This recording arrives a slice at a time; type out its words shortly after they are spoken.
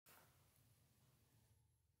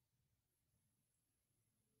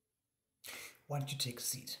Why don't you take a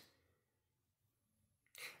seat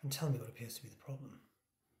and tell me what appears to be the problem?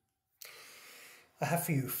 I have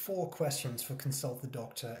for you 4 questions for Consult the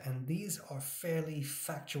Doctor, and these are fairly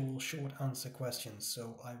factual short answer questions,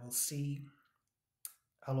 so I will see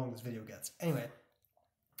how long this video gets. Anyway,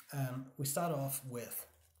 we start off with,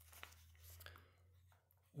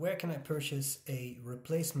 where can I purchase a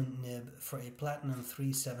replacement nib for a Platinum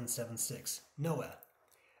 3776? Nowhere,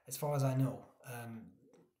 as far as I know.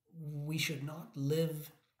 We should not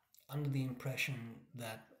live under the impression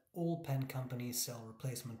that all pen companies sell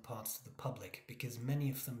replacement parts to the public, because many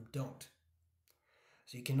of them don't.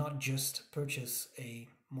 So you cannot just purchase a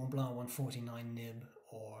Montblanc 149 nib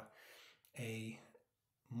or a,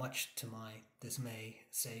 much to my dismay,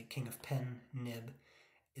 say King of Pen nib.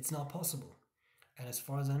 It's not possible. And as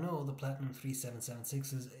far as I know, the Platinum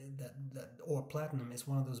 3776 is or Platinum is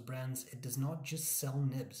one of those brands. It does not just sell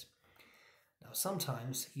nibs. Now,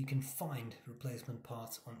 sometimes you can find replacement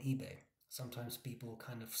parts on eBay. Sometimes people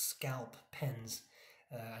kind of scalp pens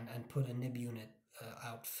and put a nib unit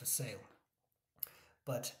out for sale.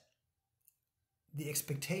 But the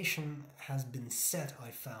expectation has been set,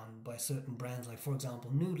 I found, by certain brands, like for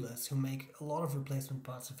example Noodlers, who make a lot of replacement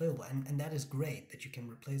parts available. And that is great that you can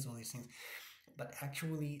replace all these things. But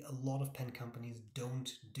actually, a lot of pen companies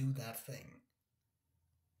don't do that thing.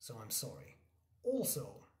 So I'm sorry.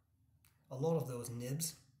 Also, a lot of those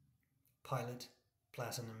nibs, Pilot,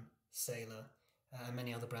 Platinum, Sailor, and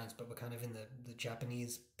many other brands, but we're kind of in the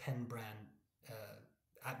Japanese pen brand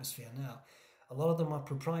atmosphere now, a lot of them are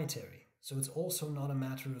proprietary. So it's also not a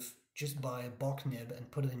matter of just buy a Bock nib and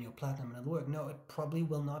put it in your Platinum and it'll work. No, it probably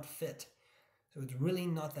will not fit. So it's really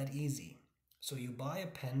not that easy. So you buy a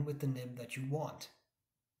pen with the nib that you want,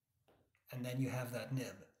 and then you have that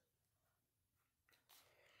nib.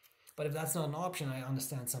 But if that's not an option, I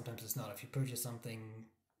understand sometimes it's not. If you purchase something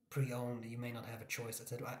pre-owned, you may not have a choice,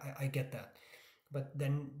 etc. I get that. But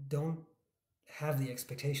then don't have the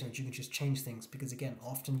expectation that you can just change things, because again,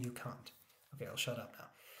 often you can't. Okay, I'll shut up now.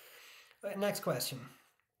 All right, next question.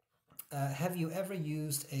 Have you ever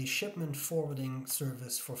used a shipment forwarding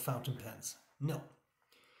service for fountain pens? No.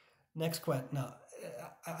 Next question. No,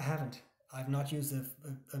 I haven't. I've not used a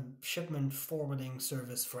shipment forwarding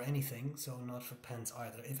service for anything, so not for pens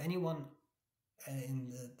either. If anyone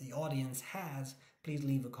in the audience has, please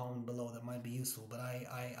leave a comment below. That might be useful, but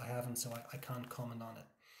I haven't, so I can't comment on it.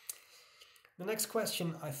 The next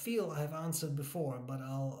question I feel I've answered before, but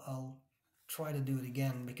I'll try to do it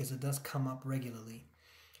again because it does come up regularly.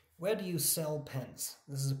 Where do you sell pens?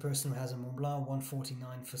 This is a person who has a Montblanc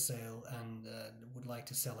 149 for sale and would like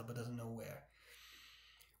to sell it but doesn't know where.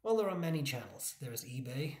 Well, there are many channels. There's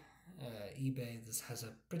eBay. eBay has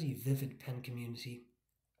a pretty vivid pen community,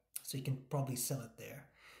 so you can probably sell it there.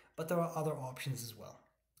 But there are other options as well.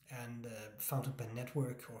 And Fountain Pen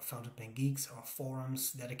Network or Fountain Pen Geeks are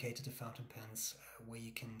forums dedicated to fountain pens where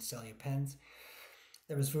you can sell your pens.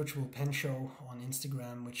 There is Virtual Pen Show on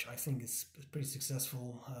Instagram, which I think is pretty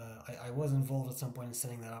successful. I was involved at some point in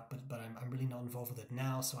setting that up, but I'm really not involved with it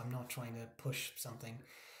now, so I'm not trying to push something.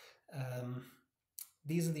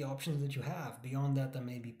 These are the options that you have. Beyond that, there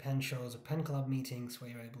may be pen shows or pen club meetings where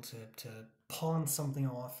you're able to pawn something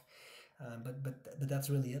off, but that's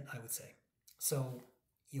really it, I would say. So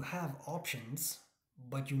you have options,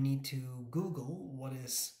 but you need to Google what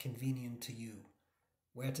is convenient to you.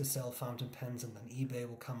 Where to sell fountain pens, and then eBay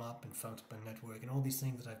will come up, and Fountain Pen Network, and all these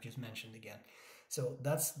things that I've just mentioned again. So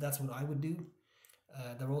that's what I would do.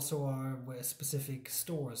 There also are specific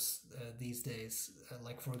stores these days,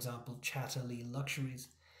 like for example Chatterley Luxuries,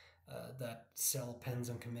 that sell pens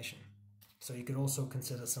on commission. So you could also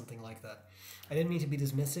consider something like that. I didn't mean to be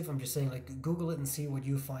dismissive. I'm just saying, like, Google it and see what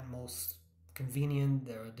you find most convenient.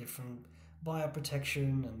 There are different buyer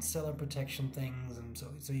protection and seller protection things, and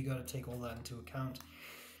so you got to take all that into account.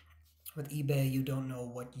 With eBay, you don't know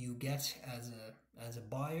what you get as a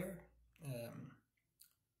buyer,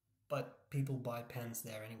 but people buy pens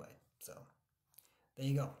there anyway. So there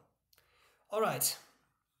you go. All right.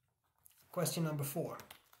 Question number 4.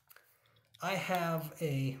 I have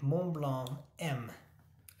a Montblanc M.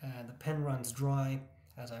 The pen runs dry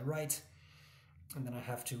as I write, and then I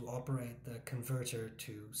have to operate the converter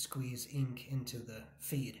to squeeze ink into the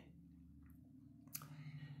feed.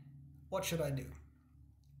 What should I do?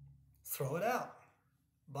 Throw it out.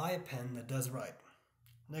 Buy a pen that does write.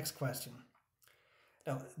 Next question.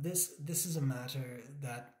 Now, this is a matter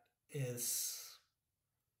that is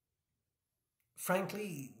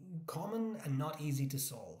frankly common and not easy to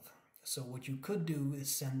solve. So what you could do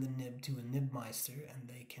is send the nib to a nibmeister and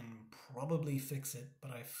they can probably fix it,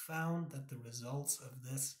 but I found that the results of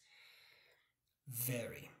this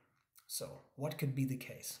vary. So, what could be the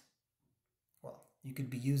case? Well, you could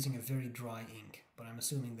be using a very dry ink, but I'm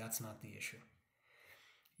assuming that's not the issue.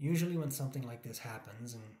 Usually when something like this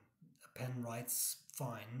happens and a pen writes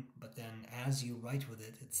fine, but then as you write with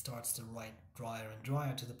it, it starts to write drier and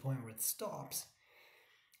drier to the point where it stops,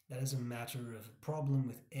 that is a matter of a problem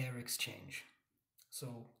with air exchange.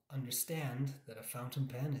 So understand that a fountain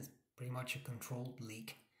pen is pretty much a controlled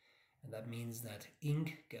leak, and that means that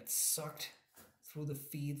ink gets sucked through the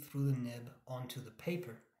feed, through the nib, onto the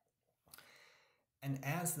paper. And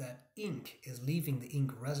as that ink is leaving the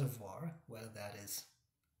ink reservoir, whether that is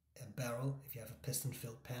a barrel, if you have a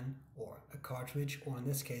piston-filled pen, or a cartridge, or in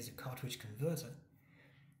this case a cartridge converter,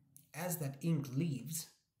 as that ink leaves,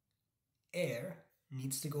 air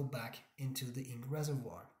needs to go back into the ink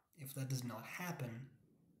reservoir. If that does not happen,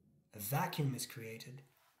 a vacuum is created,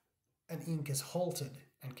 and ink is halted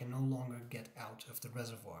and can no longer get out of the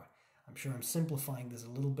reservoir. I'm sure I'm simplifying this a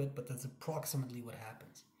little bit, but that's approximately what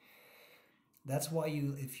happens. That's why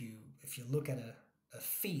if you look at a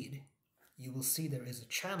feed, you will see there is a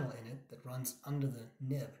channel in it that runs under the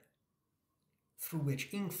nib through which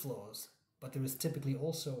ink flows, but there is typically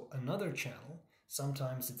also another channel.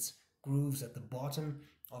 Sometimes it's grooves at the bottom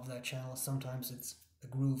of that channel, sometimes it's a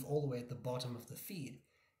groove all the way at the bottom of the feed.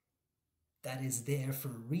 That is there for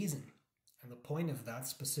a reason, and the point of that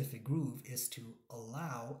specific groove is to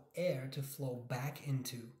allow air to flow back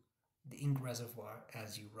into the ink reservoir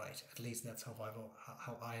as you write. At least that's how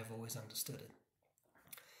I have always understood it.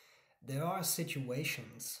 There are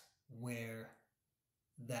situations where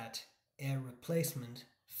that air replacement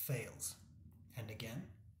fails. And again,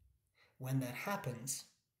 when that happens,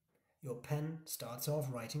 your pen starts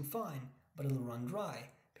off writing fine, but it'll run dry.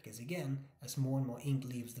 Because again, as more and more ink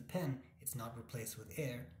leaves the pen, it's not replaced with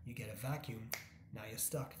air, you get a vacuum, now you're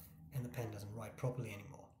stuck, and the pen doesn't write properly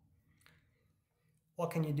anymore. What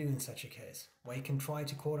can you do in such a case? Well, you can try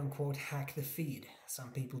to quote-unquote hack the feed. Some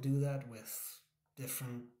people do that with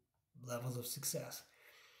different levels of success.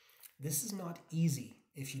 This is not easy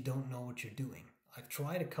if you don't know what you're doing. I've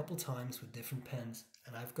tried a couple times with different pens,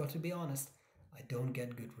 and I've got to be honest, I don't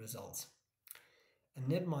get good results. A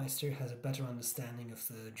nibmeister has a better understanding of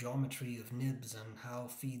the geometry of nibs and how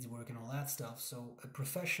feeds work and all that stuff, so a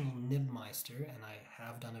professional nibmeister, and I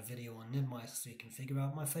have done a video on nibmeister so you can figure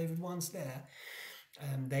out my favorite ones there,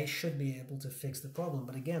 they should be able to fix the problem.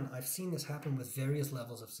 But again, I've seen this happen with various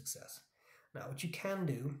levels of success. Now, what you can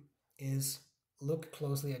do is look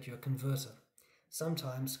closely at your converter.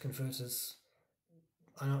 Sometimes converters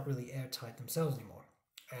are not really airtight themselves anymore,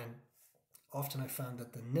 and often I found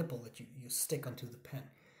that the nipple that you stick onto the pen,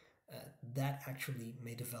 that actually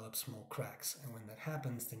may develop small cracks, and when that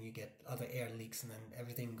happens, then you get other air leaks and then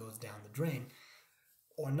everything goes down the drain.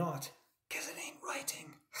 Or not, because it ain't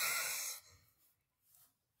writing.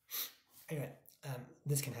 Anyway,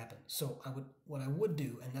 this can happen. So what I would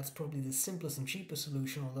do, and that's probably the simplest and cheapest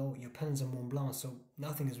solution, although your pen is a Montblanc, so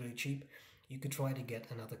nothing is really cheap, you could try to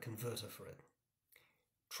get another converter for it.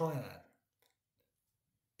 Try that.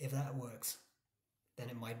 If that works, then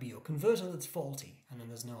it might be your converter that's faulty, and then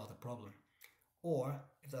there's no other problem. Or,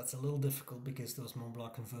 if that's a little difficult because those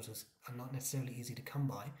Montblanc converters are not necessarily easy to come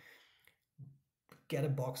by, get a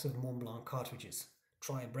box of Montblanc cartridges.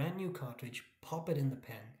 Try a brand new cartridge, pop it in the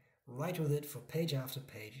pen, write with it for page after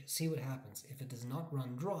page, see what happens. If it does not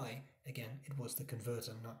run dry, again, it was the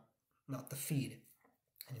converter, not the feed.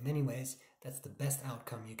 And in many ways, that's the best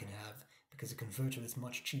outcome you can have, because a converter is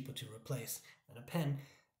much cheaper to replace than a pen,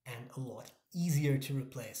 and a lot easier to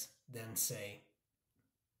replace than, say,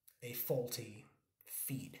 a faulty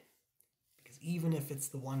feed. Because even if it's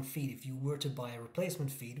the one feed, if you were to buy a replacement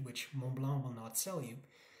feed, which Montblanc will not sell you,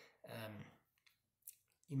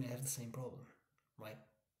 you may have the same problem, right?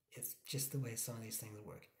 It's just the way some of these things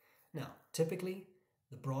work. Now, typically,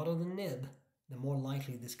 the broader the nib, the more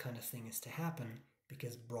likely this kind of thing is to happen,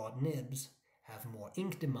 because broad nibs have more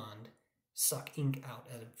ink demand, suck ink out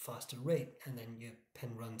at a faster rate, and then your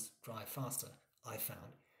pen runs dry faster, I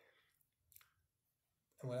found.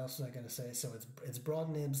 And what else was I going to say? So it's broad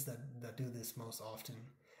nibs that do this most often.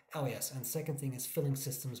 Oh yes, and second thing is filling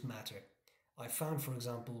systems matter. I found, for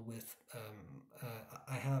example, with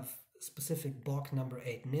I have specific BOK number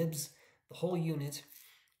 8 nibs, the whole unit.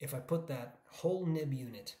 If I put that whole nib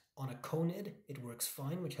unit on a conid, it works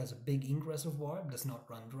fine, which has a big ink reservoir, does not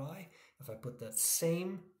run dry. If I put that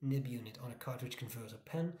same nib unit on a cartridge converter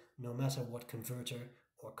pen, no matter what converter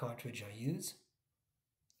or cartridge I use,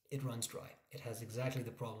 it runs dry. It has exactly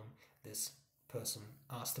the problem this person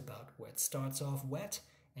asked about, where it starts off wet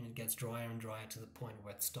and it gets drier and drier to the point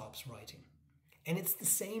where it stops writing. And it's the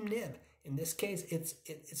same nib. In this case,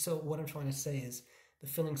 so what I'm trying to say is The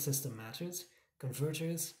filling system matters.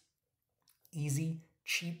 Converters, easy,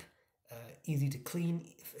 cheap, easy to clean,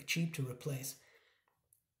 cheap to replace,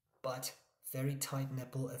 but very tight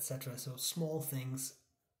nipple, etc. So small things,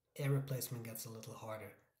 air replacement gets a little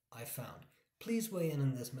harder, I found. Please weigh in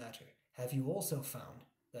on this matter. Have you also found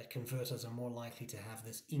that converters are more likely to have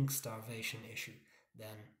this ink starvation issue than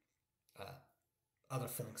other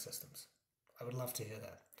filling systems? I would love to hear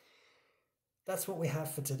that. That's what we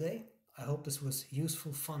have for today. I hope this was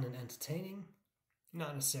useful, fun, and entertaining.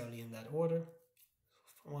 Not necessarily in that order.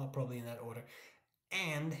 Well, probably in that order.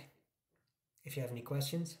 And if you have any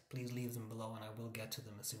questions, please leave them below and I will get to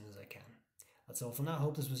them as soon as I can. That's all for now. I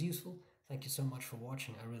hope this was useful. Thank you so much for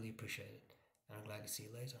watching. I really appreciate it. And I'm glad to see you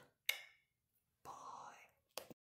later.